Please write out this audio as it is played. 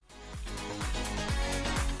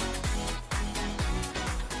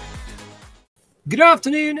Good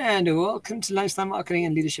afternoon and welcome to Lifestyle Marketing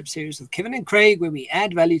and Leadership Series with Kevin and Craig, where we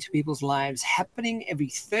add value to people's lives, happening every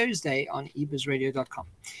Thursday on ebizradio.com.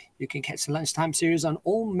 You can catch the Lunchtime Series on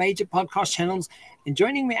all major podcast channels. And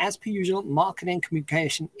joining me as per usual, marketing and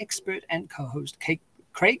communication expert and co-host Craig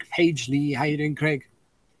Pagely. How are you doing, Craig?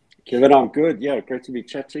 Kevin, I'm good. Yeah, great to be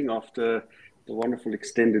chatting after the wonderful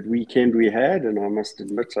extended weekend we had. And I must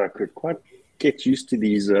admit, I could quite get used to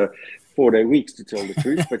these 4-day weeks, to tell the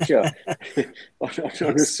truth. But yeah,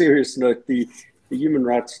 on a serious note, the Human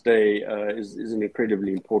Rights Day is an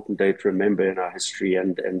incredibly important day to remember in our history.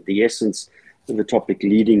 And the essence of the topic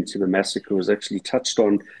leading to the massacre was actually touched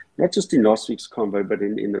on, not just in last week's convo, but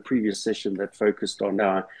in the previous session that focused on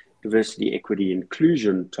our diversity, equity,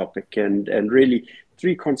 inclusion topic. And really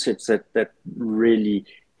three concepts that really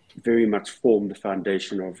very much form the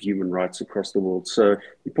foundation of human rights across the world. So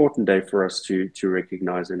important day for us to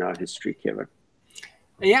recognize in our history, Kevin.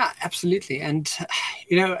 Yeah, absolutely. And,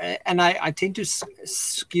 and I tend to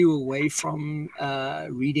skew away from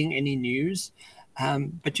reading any news.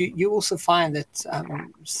 But you also find that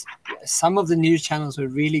some of the news channels are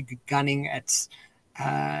really gunning at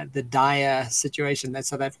the dire situation that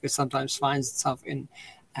South Africa sometimes finds itself in.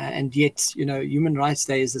 And yet, Human Rights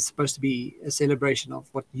Day is supposed to be a celebration of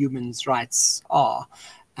what humans' rights are.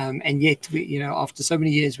 And yet, after so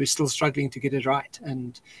many years, we're still struggling to get it right.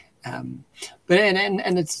 And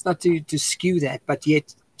it's not to skew that, but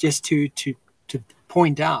yet just to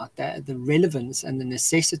point out that the relevance and the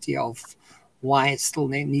necessity of why it still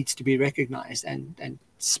needs to be recognized and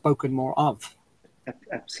spoken more of.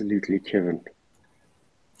 Absolutely, Kevin.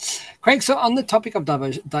 Craig, so on the topic of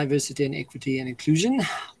diversity and equity and inclusion,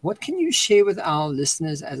 what can you share with our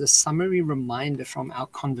listeners as a summary reminder from our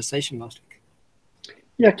conversation last week?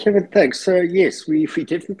 Yeah, Kevin, thanks. So yes, we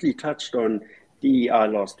definitely touched on DEI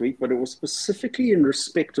last week, but it was specifically in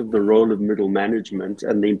respect of the role of middle management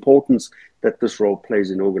and the importance that this role plays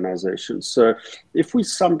in organizations. So if we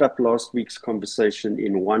summed up last week's conversation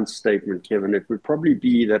in one statement, Kevin, it would probably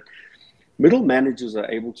be that middle managers are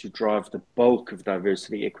able to drive the bulk of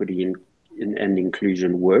diversity, equity, and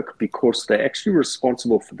inclusion work because they're actually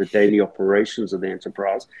responsible for the daily operations of the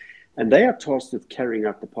enterprise, and they are tasked with carrying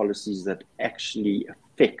out the policies that actually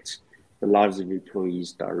affect the lives of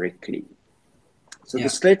employees directly. So the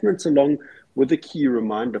statements, along with the key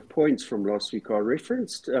reminder points from last week, are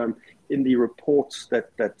referenced in the reports that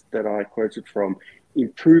I quoted from: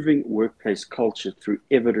 improving workplace culture through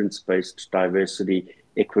evidence-based diversity,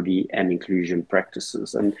 equity, and inclusion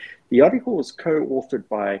practices. And the article was co-authored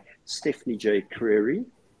by Stephanie J. Creary,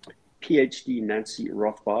 PhD Nancy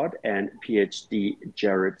Rothbard, and PhD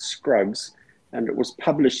Jared Scruggs, and it was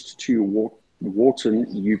published to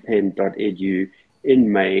whartonupenn.edu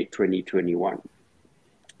in May 2021.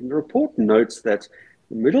 And the report notes that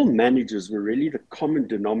middle managers were really the common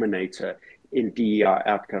denominator in DEI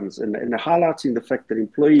outcomes, and highlighting the fact that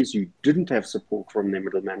employees who didn't have support from their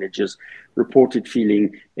middle managers reported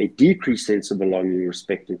feeling a decreased sense of belonging,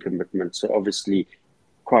 respect, and commitment. So obviously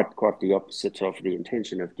quite the opposite of the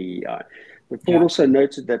intention of DEI. The report also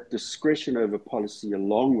noted that discretion over policy,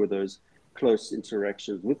 along with those close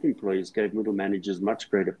interactions with employees, gave middle managers much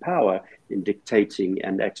greater power in dictating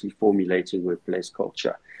and actually formulating workplace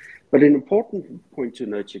culture. But an important point to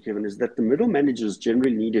note here, Kevin, is that the middle managers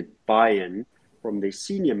generally needed buy-in from their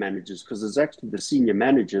senior managers, because it's actually the senior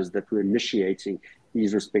managers that were initiating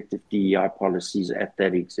these respective DEI policies at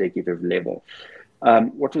that executive level.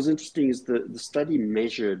 What was interesting is the study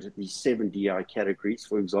measured the 7 DEI categories,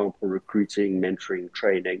 for example, recruiting, mentoring,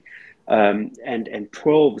 training, and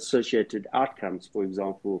 12 associated outcomes, for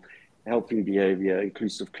example, helping behavior,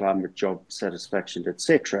 inclusive climate, job satisfaction,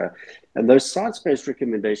 etc. And those science-based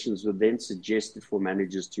recommendations were then suggested for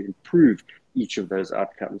managers to improve each of those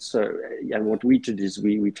outcomes. So, and what we did is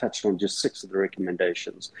we touched on just 6 of the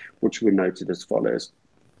recommendations, which were noted as follows.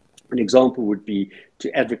 An example would be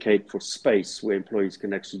to advocate for space where employees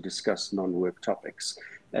can actually discuss non-work topics.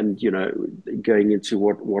 And, going into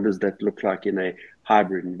what does that look like in a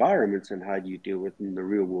hybrid environment, and how do you deal with in the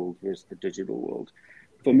real world versus the digital world?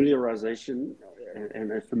 Familiarization,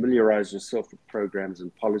 and familiarize yourself with programs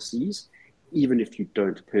and policies, even if you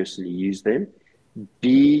don't personally use them.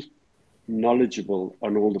 Be knowledgeable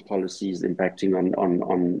on all the policies impacting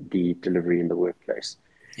on the delivery in the workplace.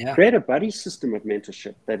 Create a buddy system of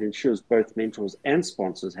mentorship that ensures both mentors and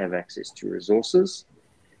sponsors have access to resources.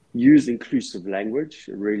 Use inclusive language,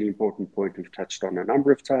 a really important point we've touched on a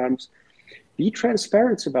number of times. Be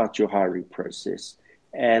transparent about your hiring process,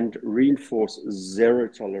 and reinforce zero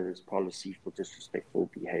tolerance policy for disrespectful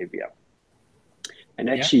behavior. And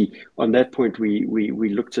actually, on that point, we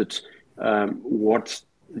looked at what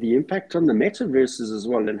the impact on the metaverses as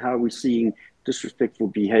well, and how we're seeing disrespectful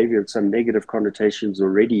behavior and some negative connotations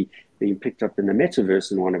already being picked up in the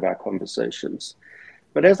metaverse in one of our conversations.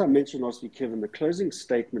 But as I mentioned last week, Kevin, the closing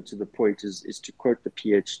statement to the point is to quote the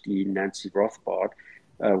PhD Nancy Rothbard,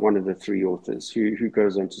 one of the three authors, who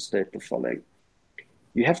goes on to state the following.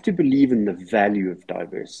 You have to believe in the value of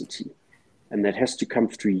diversity, and that has to come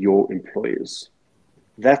through your employers.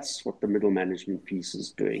 That's what the middle management piece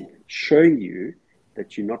is doing, showing you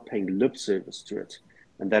that you're not paying lip service to it,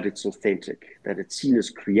 and that it's authentic, that it's seen as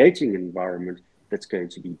creating an environment that's going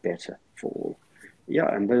to be better for all.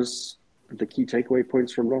 Yeah, and those are the key takeaway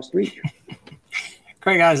points from last week.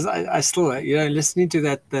 Craig, I still, listening to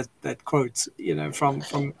that quote,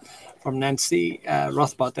 from Nancy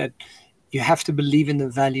Rothbard, that you have to believe in the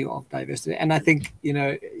value of diversity, and I think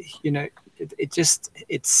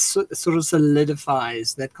it sort of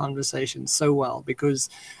solidifies that conversation so well, because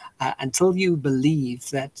until you believe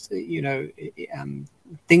that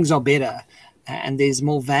things are better and there's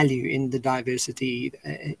more value in the diversity,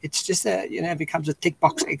 it's just it becomes a tick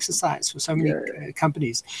box exercise for so many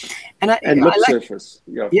companies. And surface,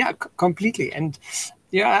 completely. And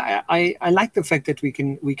I like the fact that we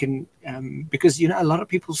can because a lot of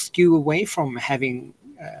people skew away from having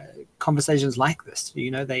conversations like this.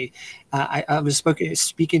 I was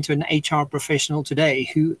speaking to an HR professional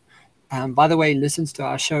today who, by the way, listens to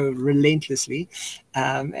our show relentlessly,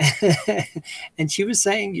 and she was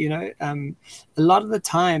saying, a lot of the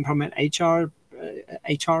time from an HR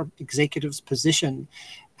executive's position,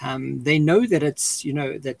 they know that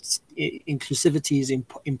that inclusivity is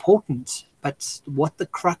important, but what the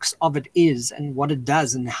crux of it is and what it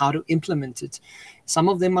does and how to implement it, some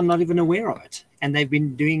of them are not even aware of it, and they've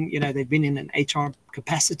been in an HR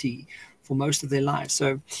capacity for most of their lives.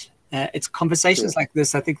 So it's conversations like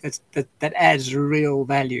this, I think, that adds real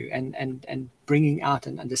value and bringing out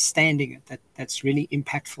and understanding it, that's really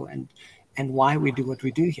impactful and why we do what we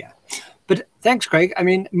do here. But thanks, Craig. I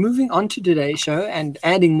mean, moving on to today's show and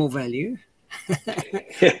adding more value.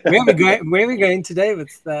 Where are we going today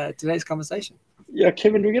with today's conversation? Yeah,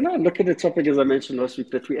 Kevin, we're going to look at a topic, as I mentioned last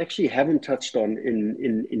week, that we actually haven't touched on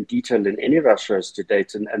in detail in any of our shows to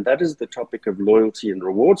date, and that is the topic of loyalty and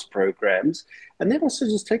rewards programs, and then also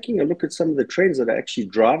just taking a look at some of the trends that are actually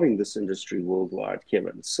driving this industry worldwide,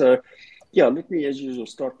 Kevin. So, yeah, let me, as usual,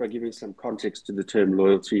 start by giving some context to the term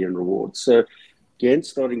loyalty and rewards. So, again,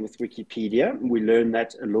 starting with Wikipedia, we learn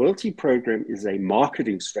that a loyalty program is a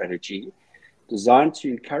marketing strategy designed to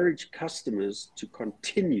encourage customers to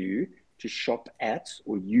continue to shop at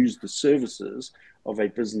or use the services of a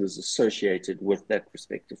business associated with that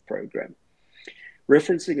respective program.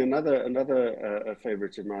 Referencing another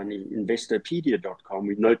favorite of mine, Investopedia.com,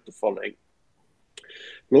 we note the following.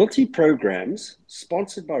 Loyalty programs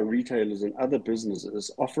sponsored by retailers and other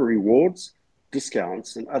businesses offer rewards,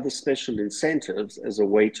 discounts, and other special incentives as a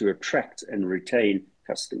way to attract and retain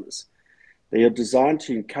customers. They are designed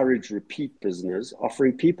to encourage repeat business,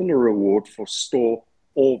 offering people a reward for store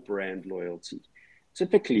or brand loyalty.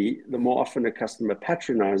 Typically, the more often a customer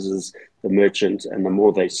patronizes the merchant and the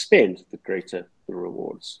more they spend, the greater the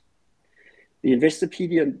rewards. The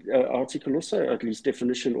Investopedia article also, at least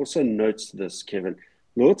definition, also notes this, Kevin.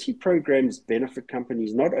 Loyalty programs benefit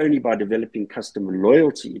companies not only by developing customer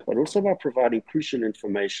loyalty, but also by providing crucial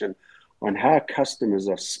information on how customers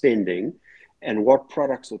are spending and what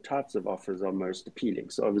products or types of offers are most appealing.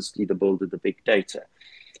 So obviously the build of the big data.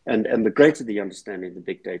 And the greater the understanding of the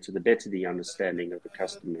big data, the better the understanding of the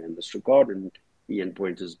customer in this regard. And the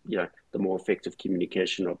endpoint is, the more effective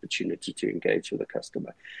communication opportunity to engage with the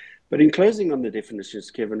customer. But in closing on the definitions,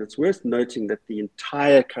 Kevin, it's worth noting that the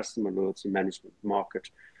entire customer loyalty management market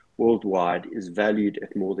worldwide is valued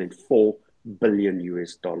at more than $4 billion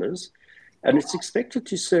US. And it's expected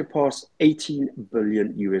to surpass $18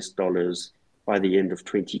 billion US by the end of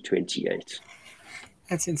 2028.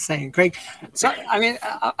 That's insane, Craig. So, I mean,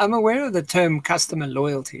 I'm aware of the term customer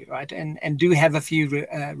loyalty, right? And do have a few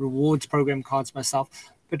rewards program cards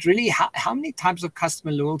myself. But really, how many types of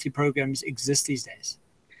customer loyalty programs exist these days?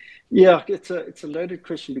 Yeah, it's a loaded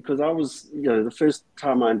question, because I was, the first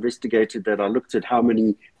time I investigated that, I looked at how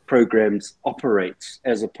many programs operate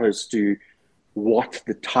as opposed to what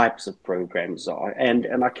the types of programs are. And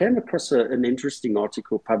I came across an interesting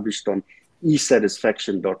article published on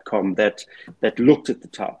esatisfaction.com that looked at the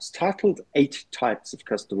types, titled 8 Types of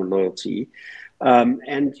Customer Loyalty.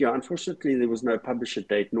 Unfortunately, there was no publisher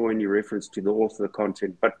date nor any reference to the author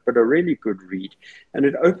content, but a really good read. And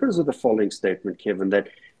it opens with the following statement, Kevin, that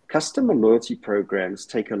customer loyalty programs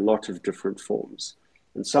take a lot of different forms.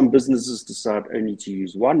 And some businesses decide only to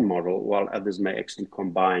use one model, while others may actually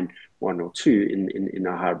combine one or two in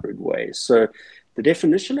a hybrid way. So the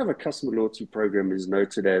definition of a customer loyalty program is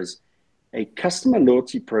noted as a customer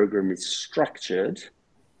loyalty program is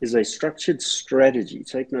a structured strategy.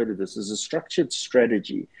 Take note of this, is a structured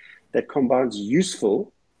strategy that combines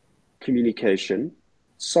useful communication,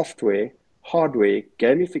 software, hardware,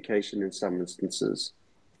 gamification in some instances,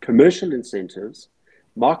 commercial incentives,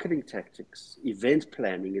 marketing tactics, event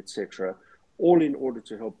planning, etc., all in order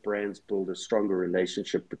to help brands build a stronger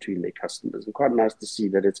relationship between their customers. And quite nice to see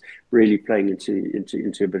that it's really playing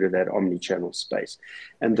into a bit of that omni-channel space.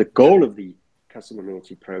 And the goal of the customer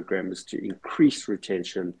loyalty program is to increase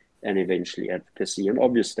retention and eventually advocacy. An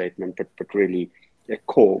obvious statement, but really a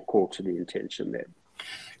core to the intention there.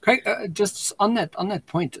 Craig, just on that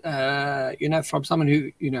point, from someone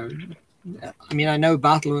who, I know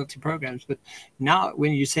about loyalty programs, but now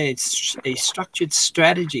when you say it's a structured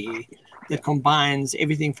strategy that combines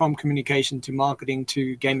everything from communication to marketing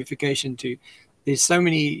to gamification to, there's so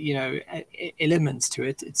many, elements to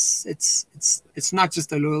it. It's not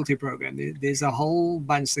just a loyalty program. There's a whole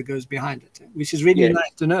bunch that goes behind it, which is really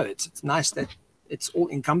nice to know. It's nice that it's all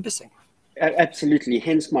encompassing. Absolutely.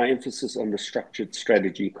 Hence my emphasis on the structured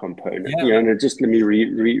strategy component. And just let me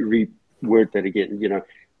reword that again.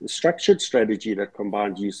 The structured strategy that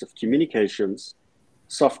combines use of communications,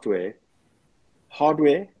 software,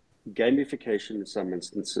 hardware, gamification in some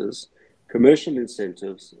instances, commercial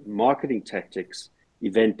incentives, marketing tactics,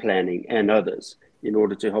 event planning, and others in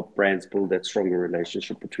order to help brands build that stronger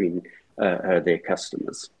relationship between their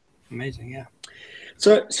customers. Amazing, yeah.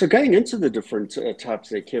 So going into the different types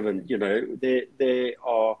there, Kevin, there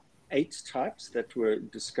are 8 types that were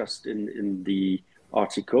discussed in the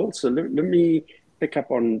article. So let me pick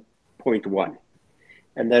up on point 1,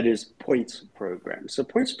 and that is points programs. So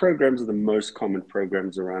points programs are the most common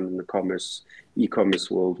programs around in the e-commerce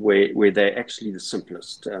world, where they're actually the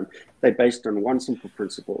simplest. They're based on one simple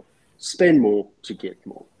principle: spend more to get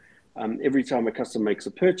more. Every time a customer makes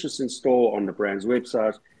a purchase in store on the brand's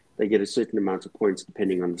website, they get a certain amount of points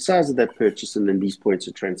depending on the size of that purchase, and then these points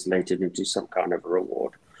are translated into some kind of a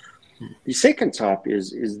reward. The second type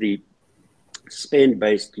is the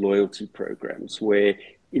spend-based loyalty programs, where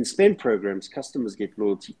in spend programs, customers get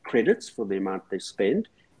loyalty credits for the amount they spend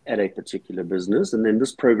at a particular business. And then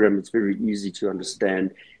this program is very easy to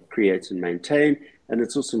understand, create, and maintain. And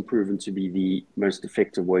it's also proven to be the most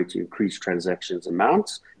effective way to increase transactions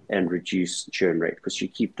amounts and reduce churn rate, because you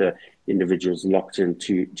keep the individuals locked in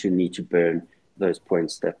to need to burn those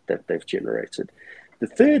points that they've generated. The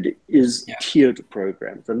third is tiered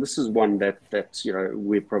programs, and this is one that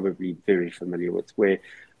we're probably very familiar with, where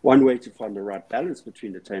one way to find the right balance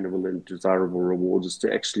between attainable and desirable rewards is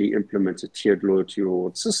to actually implement a tiered loyalty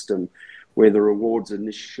reward system, where the rewards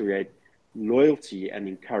initiate loyalty and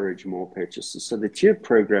encourage more purchases. So the tiered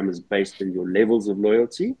program is based on your levels of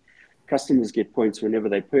loyalty. Customers get points whenever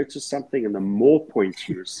they purchase something, and the more points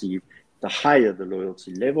you receive, the higher the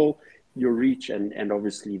loyalty level you reach, and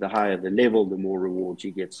obviously the higher the level, the more rewards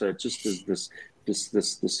you get. So it just is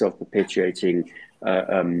this self-perpetuating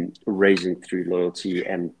raising through loyalty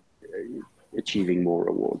and achieving more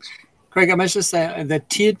rewards. Craig, I must just say the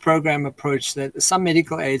tiered program approach, that some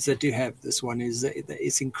medical aids that do have this one, is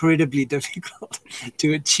it's incredibly difficult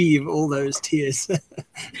to achieve all those tiers.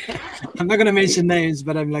 I'm not going to mention names,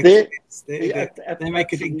 but I'm like, they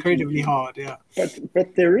make it incredibly hard. Yeah.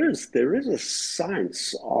 But there is a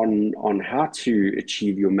science on how to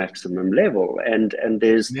achieve your maximum level, and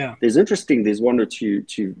there's interesting. There's 1 or 2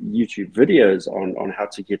 YouTube videos on how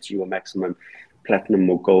to get to your maximum platinum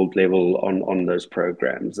or gold level on those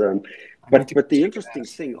programs. But the interesting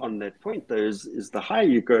thing on that point, though, is the higher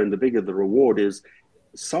you go and the bigger the reward is,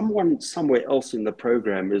 someone somewhere else in the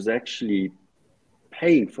program is actually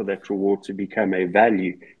paying for that reward to become a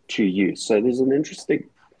value to you. So there's an interesting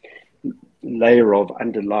layer of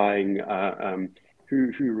underlying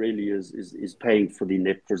who really is paying for the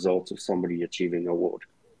net result of somebody achieving a reward.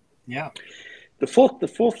 Yeah. The fourth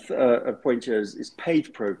point here is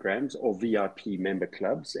paid programs or VIP member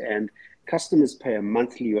clubs, and customers pay a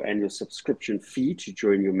monthly or annual subscription fee to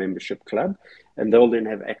join your membership club, and they'll then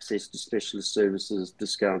have access to specialist services,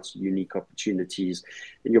 discounts, unique opportunities.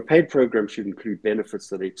 And your paid program should include benefits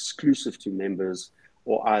that are exclusive to members,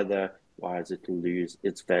 or otherwise it will lose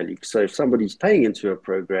its value. So if somebody's paying into a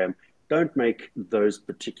program, don't make those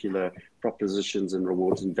particular propositions and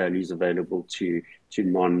rewards and values available to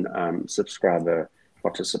non-subscriber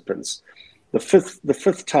participants. The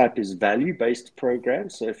fifth type is value-based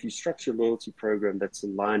programs. So if you structure a loyalty program that's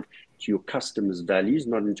aligned to your customers' values,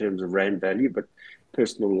 not in terms of rand value, but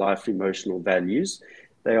personal life, emotional values,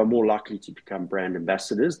 they are more likely to become brand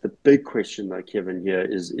ambassadors. The big question, though, Kevin, here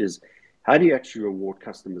is how do you actually reward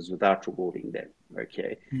customers without rewarding them?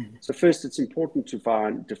 Okay. So first, it's important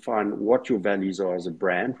to define what your values are as a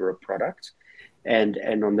brand or a product. And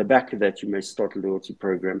on the back of that, you may start a loyalty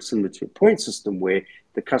program similar to a point system where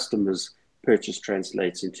the customer's purchase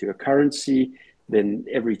translates into a currency. Then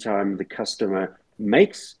every time the customer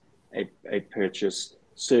makes a purchase,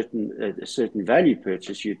 a certain value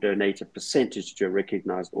purchase, you donate a percentage to a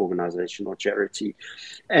recognized organization or charity.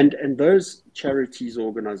 And those charities or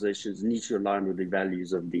organizations need to align with the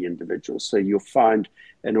values of the individual. So you'll find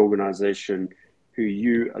an organization who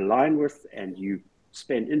you align with and you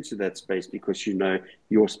spend into that space because you know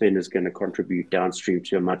your spend is going to contribute downstream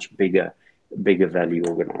to a much bigger value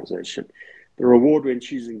organization. The reward when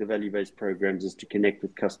choosing the value-based programs is to connect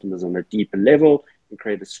with customers on a deeper level and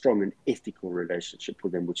create a strong and ethical relationship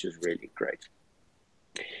with them, which is really great.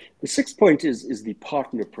 The sixth point is the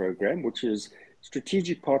partner program, which is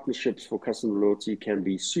strategic partnerships for customer loyalty can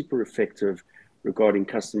be super effective regarding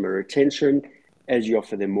customer retention as you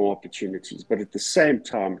offer them more opportunities. But at the same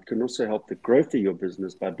time, it can also help the growth of your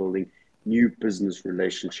business by building new business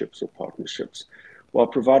relationships or partnerships. While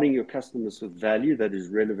providing your customers with value that is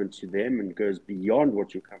relevant to them and goes beyond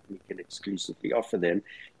what your company can exclusively offer them,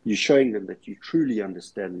 you're showing them that you truly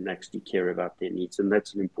understand and actually care about their needs, and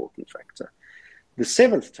that's an important factor. The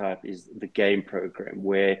seventh type is the game program,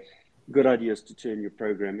 where a good idea is to turn your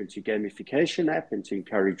program into a gamification app and to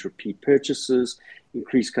encourage repeat purchases,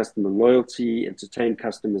 increase customer loyalty, entertain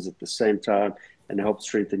customers at the same time, and help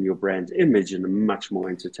strengthen your brand image in a much more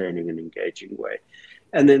entertaining and engaging way.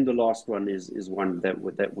 And then the last one is one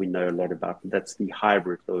that we know a lot about. That's the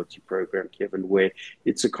hybrid loyalty program, Kevin, where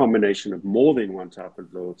it's a combination of more than one type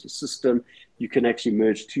of loyalty system. You can actually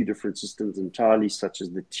merge two different systems entirely, such as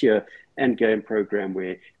the tier and game program,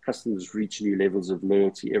 where customers reach new levels of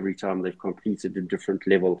loyalty every time they've completed a different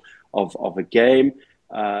level of a game.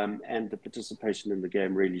 And the participation in the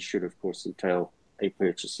game really should, of course, entail a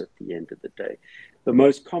purchase at the end of the day. The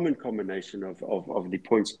most common combination of the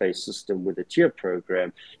points-based system with a tier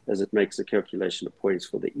program is it makes the calculation of points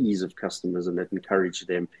for the ease of customers and it encourages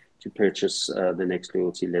them to purchase the next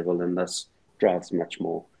loyalty level and thus drives much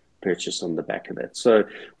more purchase on the back of that. So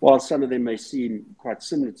while some of them may seem quite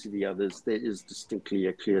similar to the others, there is distinctly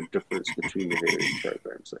a clear difference between the various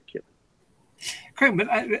programs. Great, but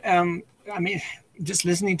I mean, just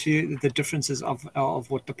listening to the differences of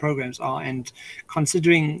what the programs are and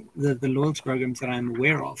considering the loyalty programs that I'm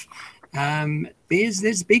aware of,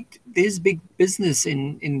 there's big business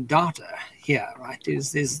in data here, right?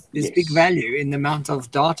 There's yes. Big value in the amount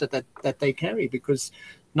of data that they carry, because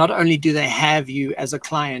not only do they have you as a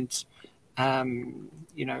client,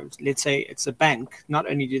 let's say it's a bank, not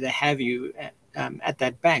only do they have you at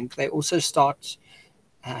that bank, they also start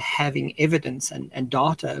having evidence and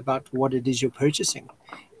data about what it is you're purchasing,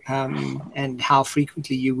 and how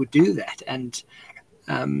frequently you would do that, and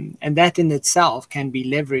that in itself can be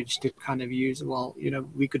leveraged to kind of use, well,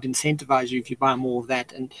 we could incentivize you if you buy more of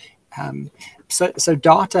that, and so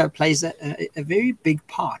data plays a very big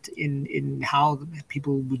part in how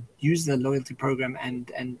people would use the loyalty program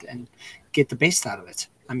and get the best out of it.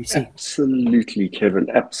 Absolutely,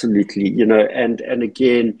 Kevin, absolutely. And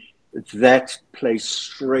again, that plays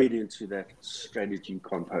straight into that strategy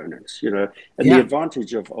component, and the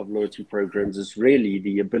advantage of loyalty programs is really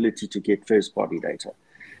the ability to get first party data.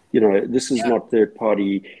 This is not third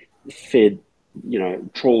party fed,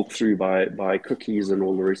 trawled through by cookies and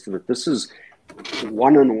all the rest of it. This is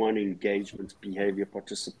one-on-one engagement, behavior,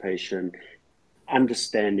 participation,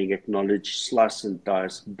 understanding, acknowledge, slice and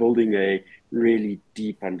dice, building a really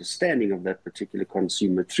deep understanding of that particular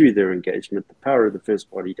consumer through their engagement. The power of the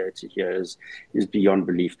first party data here is beyond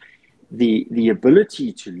belief. The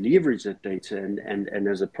ability to leverage that data and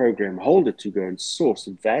as a program holder to go and source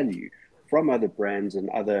value from other brands and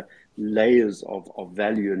other layers of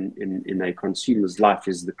value in a consumer's life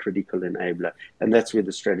is the critical enabler. And that's where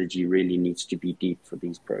the strategy really needs to be deep for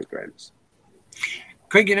these programs.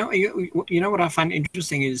 Craig, you know what I find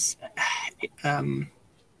interesting is, sorry,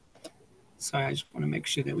 I just want to make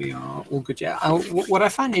sure that we are all good. Yeah. What I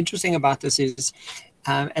find interesting about this is,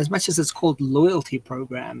 as much as it's called loyalty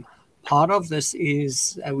program, part of this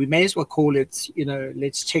is we may as well call it,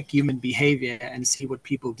 let's check human behavior and see what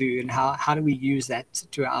people do and how do we use that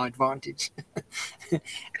to our advantage.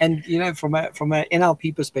 And from a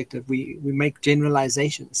NLP perspective, we make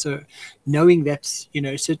generalizations. So knowing that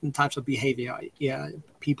certain types of behavior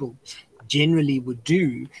people generally would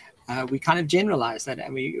do, we kind of generalize that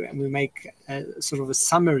and we make sort of a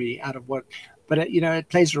summary out of what but it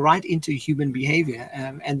plays right into human behavior,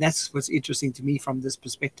 and that's what's interesting to me from this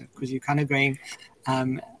perspective, because you're kind of going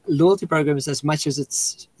loyalty programs, as much as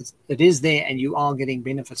it is there and you are getting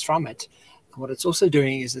benefits from it. What it's also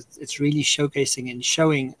doing is it's really showcasing and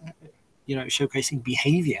showcasing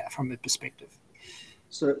behavior from a perspective.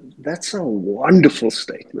 So that's a wonderful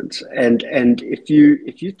statement. And if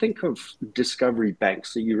you think of Discovery Bank,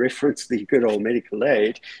 so you reference the good old Medical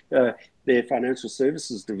Aid, their financial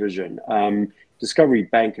services division, Discovery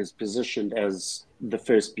Bank is positioned as the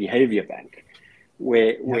first behavior bank,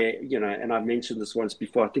 where and I've mentioned this once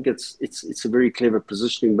before. I think it's a very clever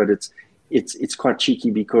positioning, but it's quite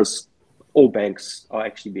cheeky, because all banks are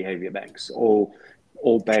actually behavior banks. All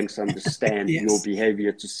banks understand yes. your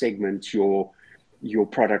behavior to segment your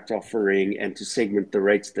product offering and to segment the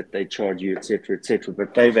rates that they charge you, et cetera, et cetera.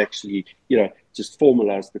 But they've actually, just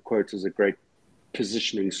formalized the quote as a great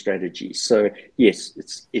positioning strategy. So yes,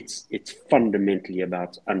 it's fundamentally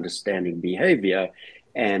about understanding behavior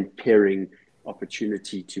and pairing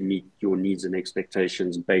opportunity to meet your needs and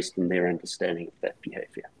expectations based on their understanding of that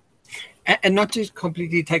behavior. And not to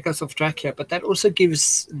completely take us off track here, but that also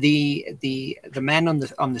gives the man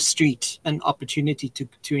on the street an opportunity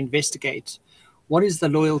to investigate what is the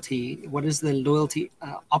loyalty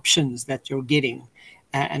options that you're getting,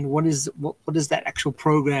 and what is that actual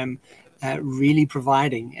program really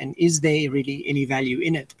providing, and is there really any value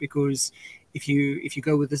in it? Because if you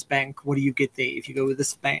go with this bank, what do you get there? If you go with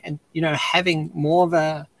this bank, and having more of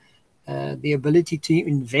the ability to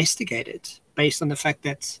investigate it based on the fact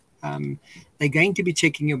that they're going to be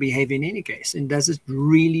checking your behavior in any case, and does it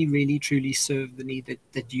really, really, truly serve the need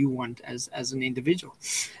that you want as an individual?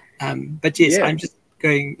 But yes, I'm just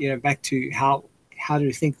going back to how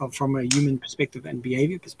to think of from a human perspective and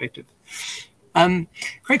behavior perspective.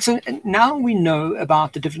 Craig, so now we know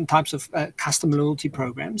about the different types of customer loyalty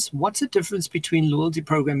programs. What's the difference between loyalty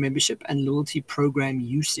program membership and loyalty program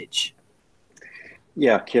usage?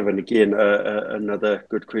 Yeah, Kevin, again, another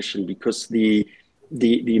good question, because the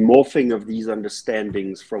morphing of these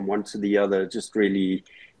understandings from one to the other just really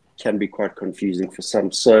can be quite confusing for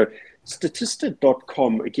some. So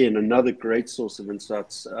Statista.com, again, another great source of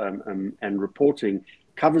insights and reporting,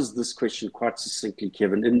 covers this question quite succinctly,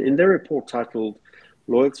 Kevin. In their report titled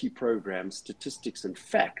Loyalty Programs, Statistics and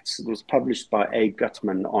Facts, it was published by A.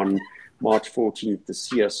 Gutman on March 14th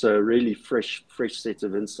this year, so a really fresh set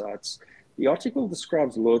of insights. The article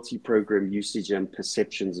describes loyalty program usage and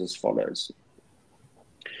perceptions as follows.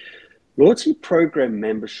 Loyalty program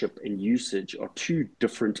membership and usage are two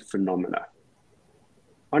different phenomena.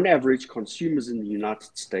 On average, consumers in the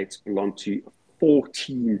United States belong to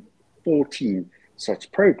 14 such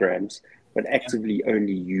programs, but actively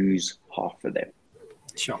only use half of them.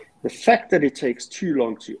 Sure. The fact that it takes too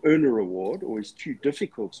long to earn a reward, or is too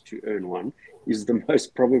difficult to earn one, is the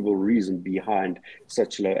most probable reason behind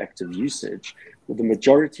such low active usage, with the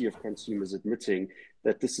majority of consumers admitting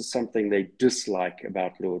that this is something they dislike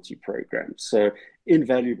about loyalty programs. So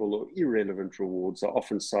invaluable or irrelevant rewards are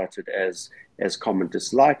often cited as common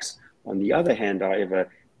dislikes. On the other hand, however,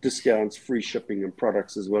 discounts, free shipping and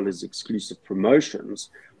products, as well as exclusive promotions,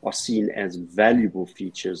 are seen as valuable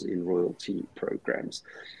features in loyalty programs.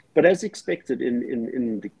 But as expected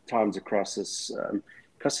in the times of crisis,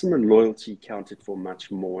 customer loyalty counted for much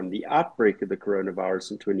more. And the outbreak of the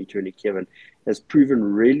coronavirus in 2020, Kevin, has proven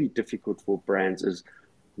really difficult for brands, as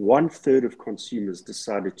 1/3 of consumers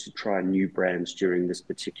decided to try new brands during this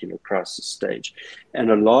particular crisis stage.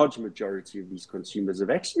 And a large majority of these consumers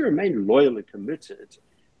have actually remained loyal and committed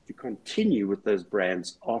to continue with those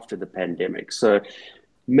brands after the pandemic. So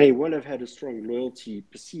may well have had a strong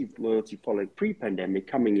perceived loyalty following pre-pandemic.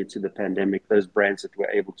 Coming into the pandemic, those brands that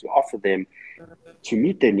were able to offer them to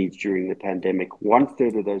meet their needs during the pandemic,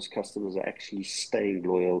 1/3 of those customers are actually staying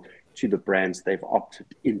loyal to the brands they've opted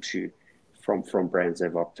into from brands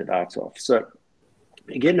they've opted out of. So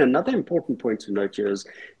again, another important point to note here is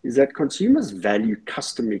that consumers value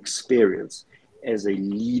customer experience as a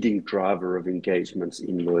leading driver of engagement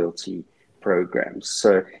in loyalty programs.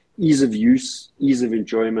 So ease of use, ease of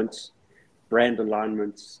enjoyment, brand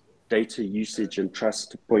alignment, data usage and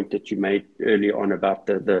trust, point that you made earlier on about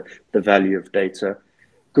the value of data,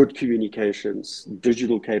 good communications,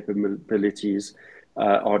 digital capabilities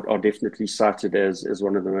are definitely cited as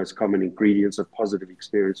one of the most common ingredients of positive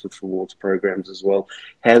experience with rewards programs as well.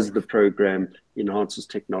 Has the program enhances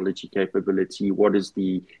technology capability? What is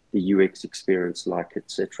the UX experience like,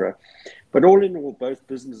 etc.? But all in all, both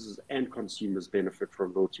businesses and consumers benefit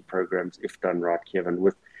from loyalty programs if done right, Kevin,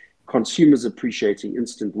 with consumers appreciating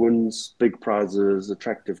instant wins, big prizes,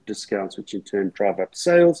 attractive discounts, which in turn drive up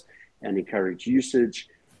sales and encourage usage.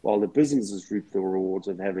 while the businesses reap the rewards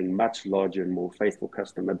of having much larger and more faithful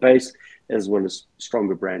customer base, as well as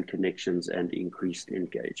stronger brand connections and increased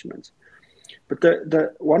engagement. But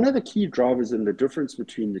the one of the key drivers in the difference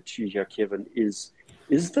between the two here, Kevin, is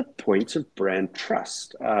the point of brand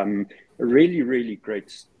trust. A really, really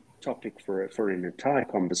great topic for an entire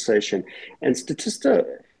conversation. And Statista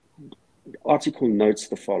article notes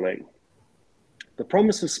the following. The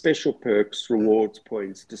promise of special perks, rewards,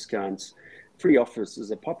 points, discounts, free offers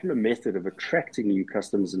is a popular method of attracting new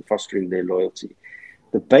customers and fostering their loyalty.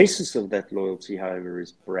 The basis of that loyalty, however,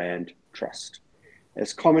 is brand trust.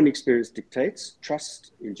 As common experience dictates,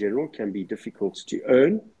 trust in general can be difficult to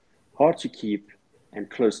earn, hard to keep, and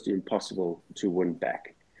close to impossible to win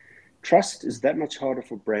back. Trust is that much harder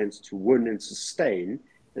for brands to win and sustain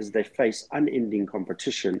as they face unending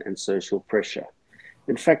competition and social pressure.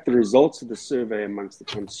 In fact, the results of the survey amongst the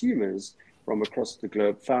consumers from across the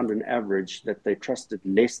globe found an average that they trusted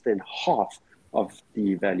less than half of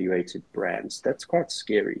the evaluated brands. That's quite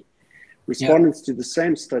scary. Respondents to the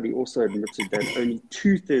same study also admitted that only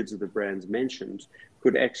 2/3 of the brands mentioned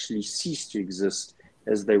could actually cease to exist,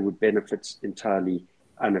 as they would benefit entirely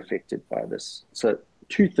unaffected by this. So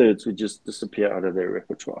 2/3 would just disappear out of their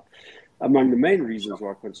repertoire. Among the main reasons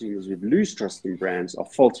why consumers would lose trust in brands are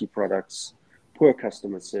faulty products, poor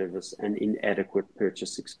customer service, and inadequate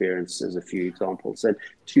purchase experience, as a few examples. And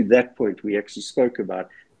to that point, we actually spoke about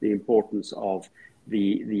the importance of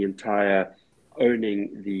the entire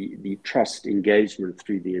owning the trust engagement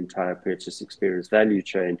through the entire purchase experience value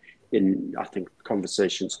chain in, I think,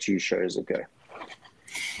 conversations 2 shows ago.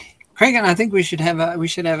 Craig, and I think we should have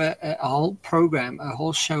a whole program, a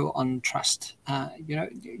whole show on trust.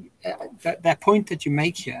 That point that you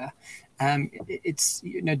make here, it's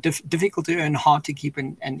difficult to earn, hard to keep,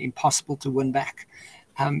 and impossible to win back.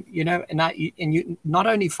 And you not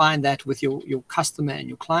only find that with your customer and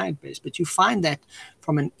your client base, but you find that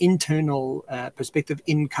from an internal perspective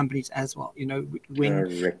in companies as well.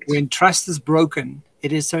 When trust is broken,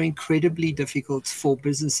 it is so incredibly difficult for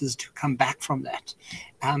businesses to come back from that.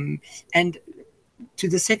 And to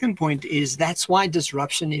the second point is that's why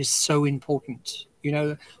disruption is so important.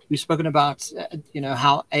 We've spoken about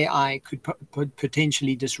how AI could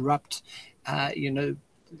potentially disrupt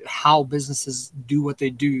how businesses do what they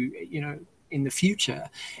do in the future.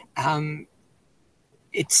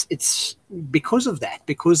 It's because of that,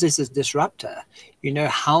 because there's a disruptor.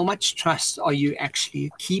 How much trust are you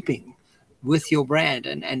actually keeping with your brand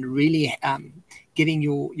and really getting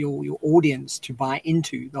your audience to buy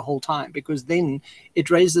into the whole time? Because then it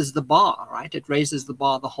raises the bar, right? It raises the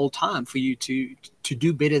bar the whole time for you to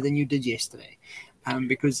do better than you did yesterday.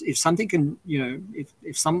 Because if something can,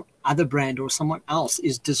 if some other brand or someone else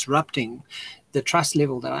is disrupting the trust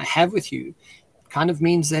level that I have with you, kind of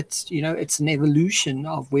means that, it's an evolution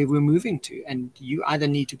of where we're moving to. And you either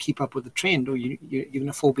need to keep up with the trend or you're going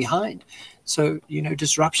to fall behind. So,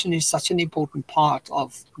 disruption is such an important part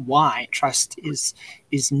of why trust is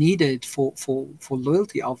needed for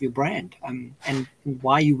loyalty of your brand, and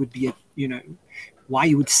why you would be, why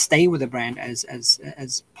you would stay with a brand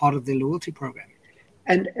as part of their loyalty program.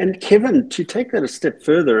 And Kevin, to take that a step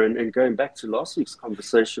further and going back to last week's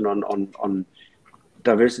conversation on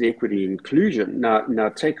diversity, equity, inclusion, now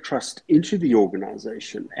take trust into the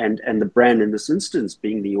organization and the brand in this instance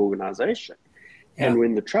being the organization. Yeah. And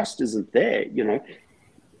when the trust isn't there,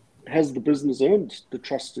 has the business earned the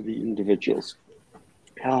trust of the individuals?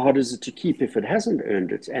 How hard is it to keep if it hasn't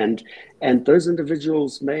earned it? And those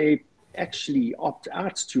individuals may actually opt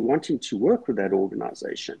out to wanting to work with that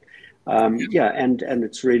organization. And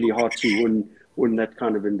it's really hard to win that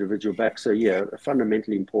kind of individual back. So a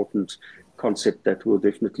fundamentally important concept that we'll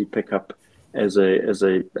definitely pick up as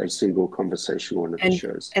a single conversation one of the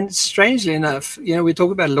shows. And strangely enough, we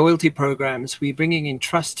talk about loyalty programs, we're bringing in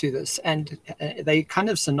trust to this, and they kind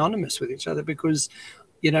of synonymous with each other because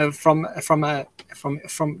from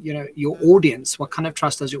your audience, what kind of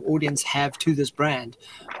trust does your audience have to this brand?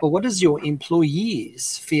 But what does your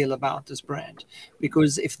employees feel about this brand?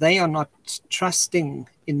 Because if they are not trusting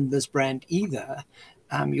in this brand either,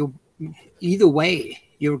 either way,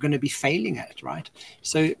 you're going to be failing at it, right?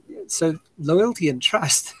 So loyalty and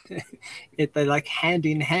trust, they're like hand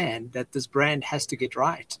in hand, that this brand has to get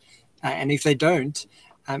right. And if they don't,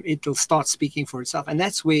 it'll start speaking for itself. And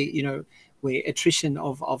that's where, where attrition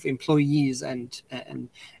of employees and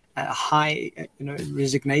high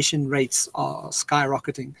resignation rates are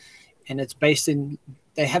skyrocketing, and it's based in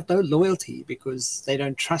they have no loyalty because they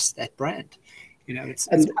don't trust that brand. It's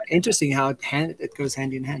And quite interesting how it goes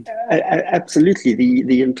hand in hand. Absolutely.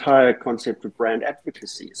 The entire concept of brand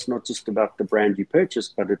advocacy. It's not just about the brand you purchase,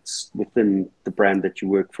 but it's within the brand that you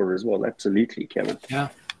work for as well. Absolutely, Kevin. Yeah.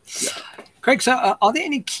 Craig, so are there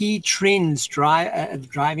any key trends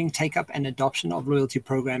driving take-up and adoption of loyalty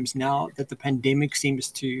programs now that the pandemic seems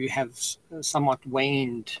to have somewhat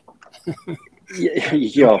waned?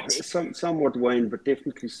 Somewhat waned, but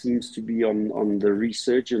definitely seems to be on the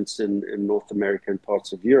resurgence in North America and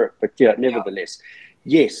parts of Europe. But nevertheless,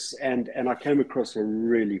 yes. And I came across a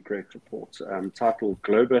really great report titled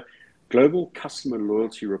Global Customer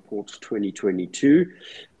Loyalty Report 2022,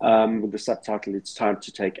 with the subtitle "It's Time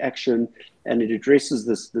to Take Action," and it addresses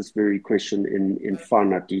this very question in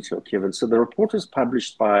finite detail, Kevin. So the report is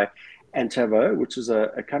published by Antavo, which is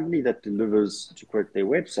a company that delivers, to quote their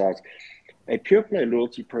website, a pure play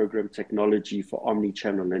loyalty program technology for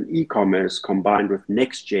omni-channel and e-commerce combined with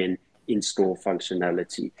next-gen in-store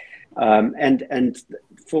functionality. And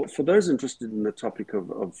for those interested in the topic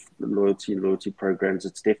of loyalty and loyalty programs,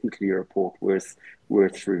 it's definitely a report worth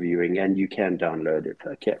reviewing, and you can download it.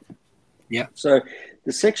 Okay. Yeah. So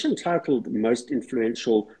the section titled Most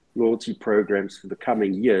Influential Loyalty Programs for the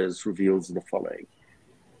Coming Years reveals the following.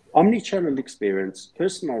 Omni-channel experience,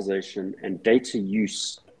 personalization, and data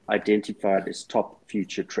use identified as top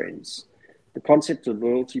future trends. The concept of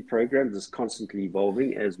loyalty programs is constantly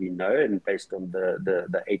evolving, as we know, and based on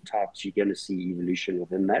the 8 types, you're going to see evolution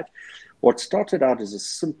within that. What started out as a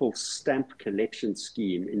simple stamp collection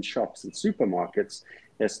scheme in shops and supermarkets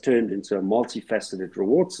has turned into a multifaceted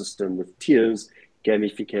reward system with tiers,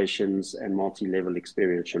 gamifications, and multi-level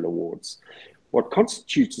experiential awards. What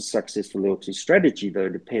constitutes a successful loyalty strategy, though,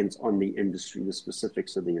 depends on the industry, the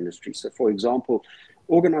specifics of the industry. So, for example,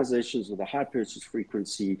 organizations with a high purchase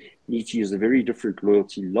frequency need to use a very different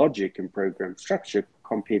loyalty logic and program structure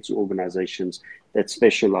compared to organizations that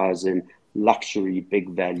specialize in luxury,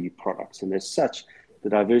 big value products. And as such, the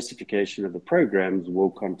diversification of the programs will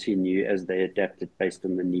continue as they adapt it based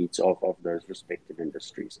on the needs of those respective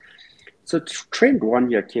industries. So trend 1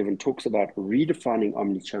 here, Kevin, talks about redefining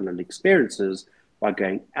omnichannel experiences by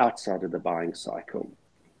going outside of the buying cycle.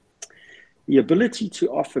 The ability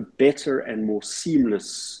to offer better and more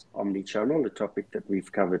seamless omnichannel, a topic that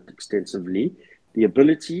we've covered extensively, the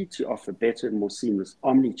ability to offer better and more seamless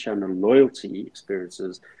omnichannel loyalty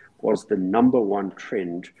experiences was the #1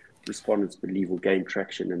 trend respondents believe will gain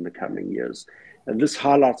traction in the coming years. And this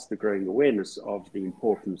highlights the growing awareness of the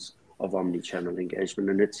importance of omnichannel engagement,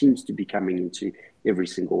 and it seems to be coming into every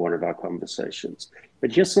single one of our conversations.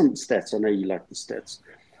 But here's some stats. I know you like the stats.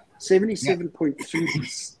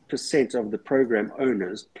 77.3% of the program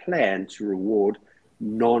owners plan to reward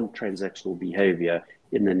non-transactional behavior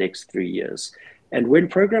in the next 3 years. And when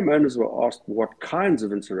program owners were asked what kinds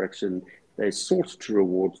of interaction they sought to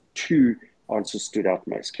reward, 2 answers stood out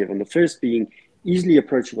most, Kevin. The first being easily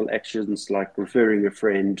approachable actions like referring a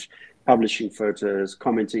friend, publishing photos,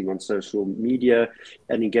 commenting on social media,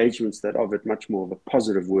 and engagements that offered much more of a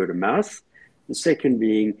positive word of mouth. The second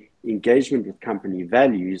being engagement with company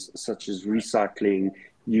values, such as recycling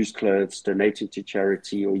used clothes, donating to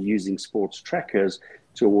charity, or using sports trackers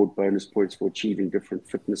to award bonus points for achieving different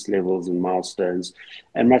fitness levels and milestones,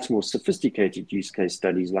 and much more sophisticated use case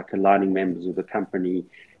studies like aligning members of the company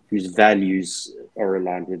whose values are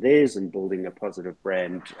aligned with theirs and building a positive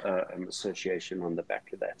brand association on the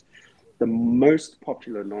back of that. The most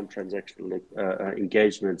popular non-transactional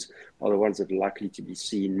engagements are the ones that are likely to be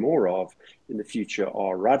seen more of in the future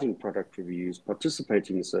are writing product reviews,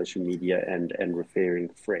 participating in social media, and referring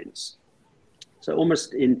friends. So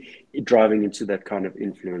almost in driving into that kind of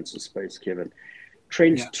influencer space, Kevin.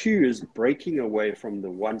 Trend 2 is breaking away from the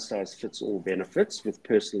one-size-fits-all benefits with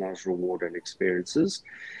personalized reward and experiences.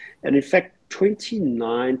 And in fact,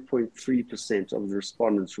 29.3% of the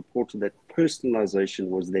respondents reported that personalization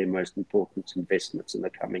was their most important investments in the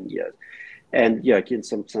coming years. And again,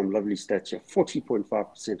 some lovely stats here.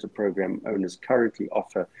 40.5% of program owners currently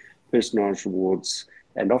offer personalized rewards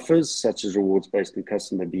and offers, such as rewards based on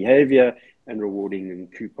customer behavior and rewarding and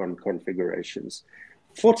coupon configurations.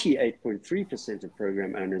 48.3% of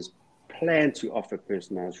program owners plan to offer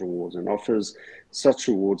personalized rewards and offers, such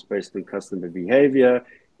rewards based on customer behavior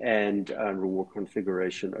and reward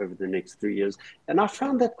configuration over the next 3 years. And I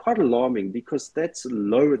found that quite alarming because that's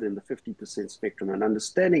lower than the 50% spectrum. And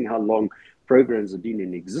understanding how long programs have been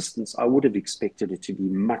in existence, I would have expected it to be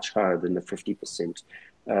much higher than the 50%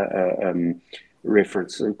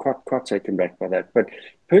 reference. And quite taken back by that. But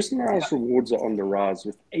personalized rewards are on the rise,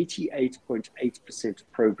 with 88.8%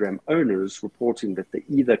 of program owners reporting that they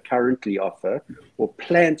either currently offer or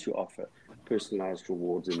plan to offer personalized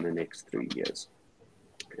rewards in the next 3 years.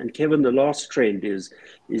 And Kevin, the last trend is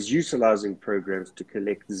utilizing programs to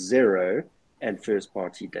collect zero and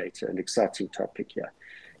first-party data, an exciting topic here.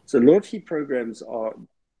 So loyalty programs are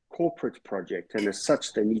corporate project, and as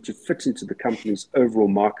such, they need to fit into the company's overall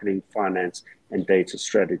marketing, finance, and data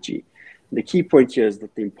strategy. And the key point here is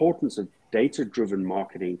that the importance of data-driven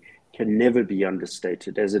marketing can never be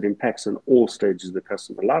understated, as it impacts on all stages of the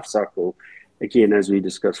customer lifecycle. Again, as we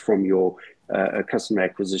discussed, from your customer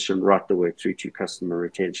acquisition right the way through to customer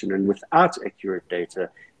retention. And without accurate data,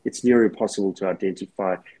 it's near impossible to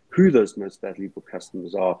identify who those most valuable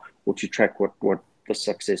customers are, or to track what the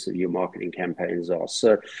success of your marketing campaigns are.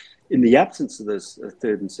 So in the absence of those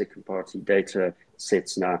third and second party data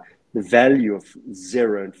sets now, the value of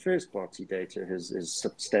zero and first party data has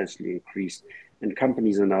substantially increased, and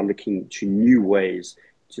companies are now looking to new ways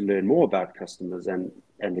to learn more about customers. And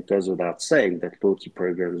it goes without saying that loyalty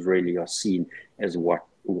programs really are seen as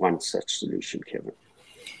one such solution, Kevin.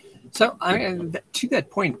 So to that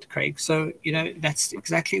point, Craig, so, that's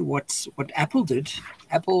exactly what Apple did.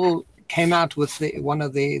 Apple came out with one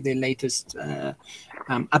of the latest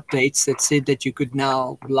updates that said that you could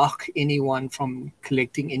now block anyone from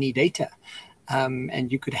collecting any data.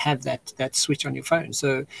 And you could have that switch on your phone.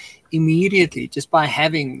 So immediately, just by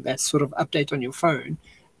having that sort of update on your phone,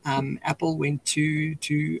 Apple went to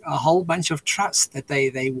a whole bunch of trust that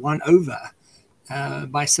they won over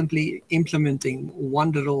by simply implementing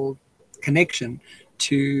one little connection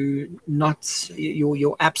to not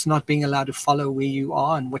your apps not being allowed to follow where you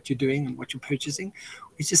are and what you're doing and what you're purchasing,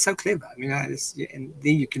 which is so clever. I mean, and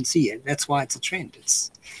there you can see it. That's why it's a trend.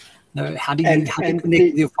 It's how do you connect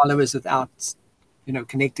with your followers without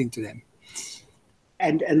connecting to them?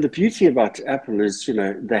 And the beauty about Apple is,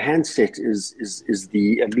 the handset is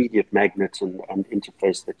the immediate magnet and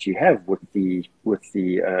interface that you have with the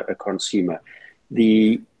consumer.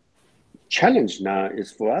 The challenge now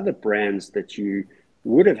is for other brands that you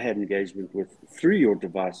would have had engagement with through your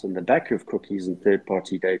device on the back of cookies and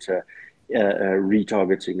third-party data,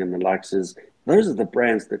 retargeting and the likes. Those are the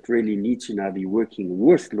brands that really need to now be working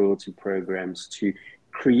with loyalty programs to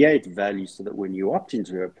create value, so that when you opt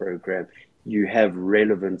into a program, you have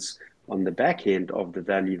relevance on the back end of the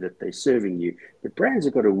value that they're serving you. But brands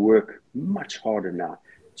have got to work much harder now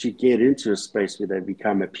to get into a space where they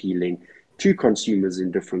become appealing to consumers in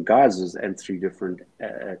different guises and through different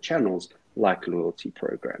channels like loyalty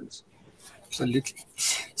programs. Absolutely.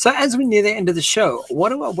 So as we near the end of the show,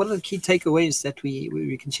 what are the key takeaways that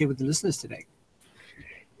we can share with the listeners today?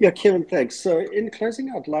 Yeah, Kevin, thanks. So in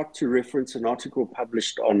closing, I'd like to reference an article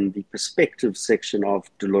published on the perspective section of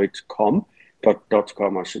Deloitte.com,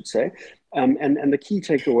 I should say. And the key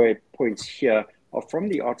takeaway points here are from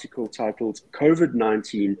the article titled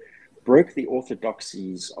COVID-19 Broke the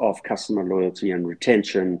Orthodoxies of Customer Loyalty and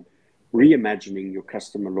Retention, Reimagining Your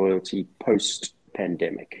Customer Loyalty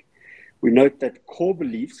Post-Pandemic. We note that core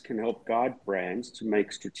beliefs can help guide brands to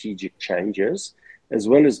make strategic changes, as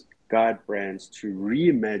well as guide brands to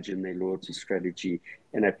reimagine their loyalty strategy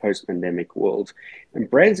in a post-pandemic world. And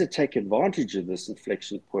brands that take advantage of this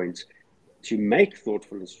inflection point to make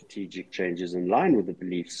thoughtful and strategic changes in line with the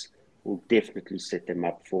beliefs will definitely set them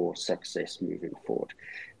up for success moving forward.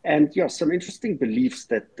 And yeah, some interesting beliefs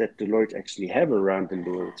that Deloitte actually have around the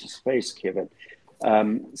loyalty space, Kevin.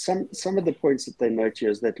 Some of the points that they note here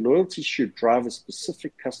is that loyalty should drive a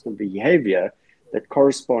specific customer behavior that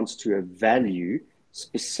corresponds to a value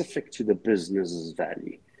specific to the business's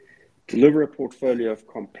value. Deliver a portfolio of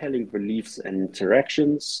compelling beliefs and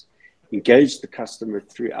interactions. Engage the customer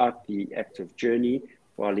throughout the active journey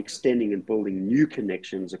while extending and building new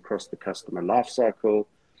connections across the customer lifecycle.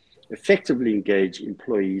 Effectively engage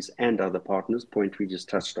employees and other partners, point we just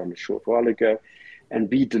touched on a short while ago, and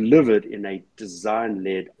be delivered in a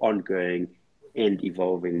design-led, ongoing, and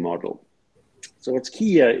evolving model. So what's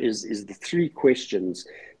key here is the three questions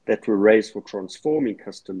that were raised for transforming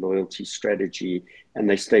customer loyalty strategy, and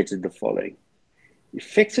they stated the following.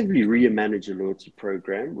 Effectively remanage a loyalty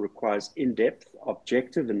program requires in-depth,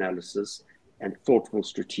 objective analysis and thoughtful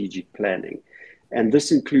strategic planning. And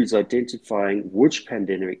this includes identifying which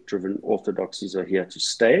pandemic-driven orthodoxies are here to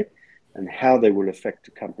stay and how they will affect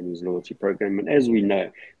the company's loyalty program. And as we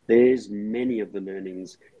know, there's many of the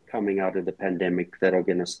learnings coming out of the pandemic that are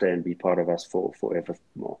going to stay and be part of us for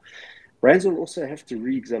forevermore. Brands will also have to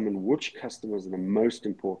re-examine which customers are the most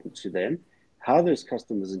important to them, how those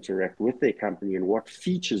customers interact with their company, and what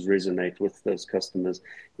features resonate with those customers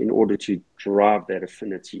in order to drive that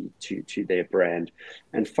affinity to their brand.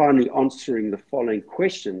 And finally, answering the following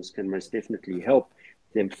questions can most definitely help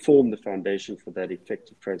then form the foundation for that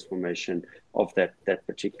effective transformation of that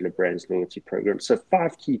particular brand's loyalty program. So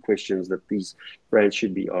 5 key questions that these brands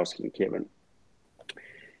should be asking, Kevin.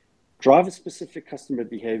 Drive a specific customer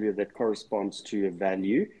behavior that corresponds to a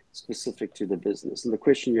value specific to the business. And the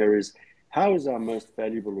question here is, how is our most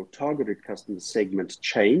valuable or targeted customer segment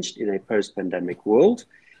changed in a post-pandemic world?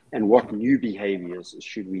 And what new behaviors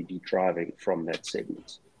should we be driving from that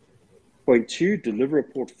segment? Point 2, deliver a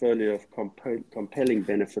portfolio of compelling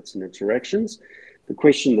benefits and interactions. The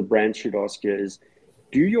question the brand should ask here is,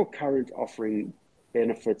 do your current offering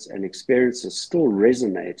benefits and experiences still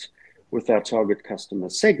resonate with our target customer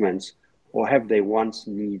segments, or have their wants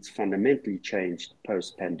and needs fundamentally changed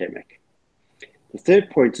post-pandemic? The third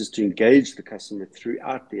point is to engage the customer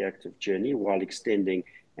throughout the active journey while extending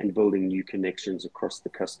and building new connections across the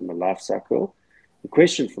customer lifecycle. The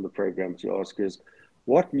question for the program to ask is,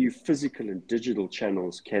 what new physical and digital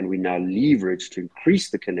channels can we now leverage to increase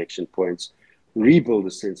the connection points, rebuild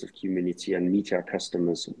a sense of community, and meet our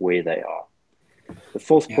customers where they are? The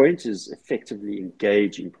fourth point is effectively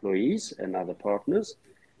engage employees and other partners.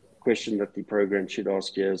 The question that the program should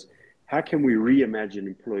ask here is, how can we reimagine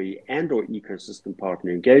employee and or ecosystem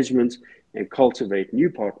partner engagement and cultivate new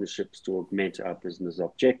partnerships to augment our business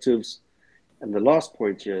objectives? And the last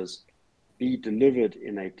point here is, be delivered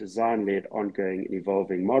in a design-led, ongoing, and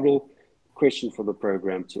evolving model. The question for the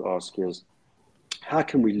program to ask is, how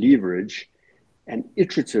can we leverage an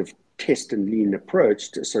iterative test and learn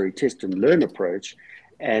approach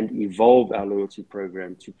and evolve our loyalty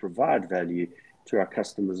program to provide value to our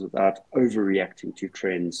customers without overreacting to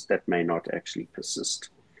trends that may not actually persist?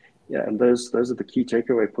 Yeah, and those are the key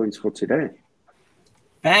takeaway points for today.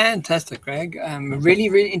 Fantastic, Greg. Really,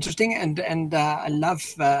 really interesting, and I love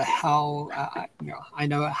how I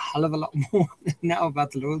know a hell of a lot more now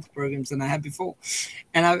about the loyalty programs than I had before.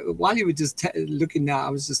 And while you were just looking now, I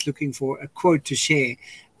was just looking for a quote to share,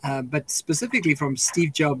 but specifically from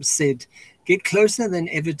Steve Jobs said, "Get closer than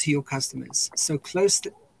ever to your customers, so close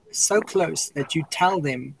that you tell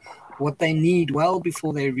them what they need well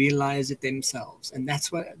before they realize it themselves." And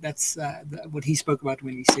that's what he spoke about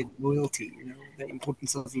when he said loyalty. The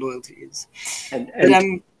importance of loyalty is.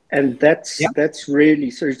 And that's really,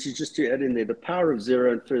 so just to add in there, the power of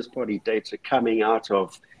zero and first party data coming out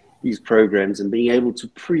of these programs and being able to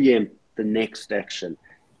preempt the next action.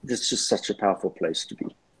 That's just such a powerful place to be.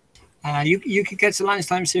 You can catch the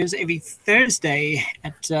Lunchtime series every Thursday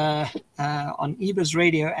at on eBuzz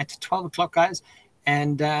Radio at 12 o'clock, guys.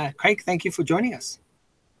 And Craig, thank you for joining us.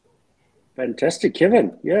 Fantastic,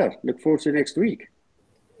 Kevin. Yeah, look forward to next week.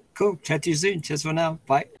 Cool. Chat to you soon. Cheers for now.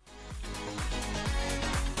 Bye.